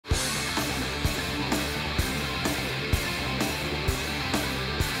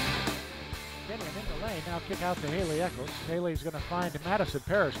kick out to Haley Eccles. Haley's going to find Madison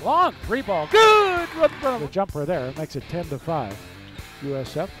Parrish. Long three ball. Good! The jumper there makes it 10-5.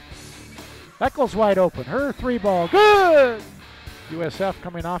 USF. Eccles wide open. Her three ball. Good! USF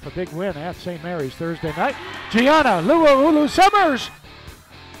coming off a big win at St. Mary's Thursday night. Gianna Luaulu Summers.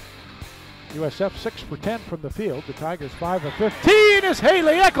 USF 6 for 10 from the field. The Tigers 5 of 15 is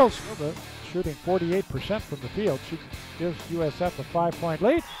Haley Eccles. Shooting 48% from the field. She gives USF a 5-point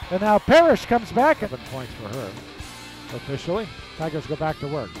lead. And now Parrish comes back. 7 points for her. Officially, Tigers go back to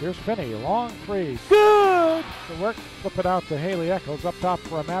work. Here's Finney, long three. Good! The work, flip it out to Haley Eccles. Up top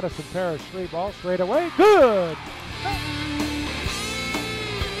for a Madison Parrish three ball. Straight away. Good!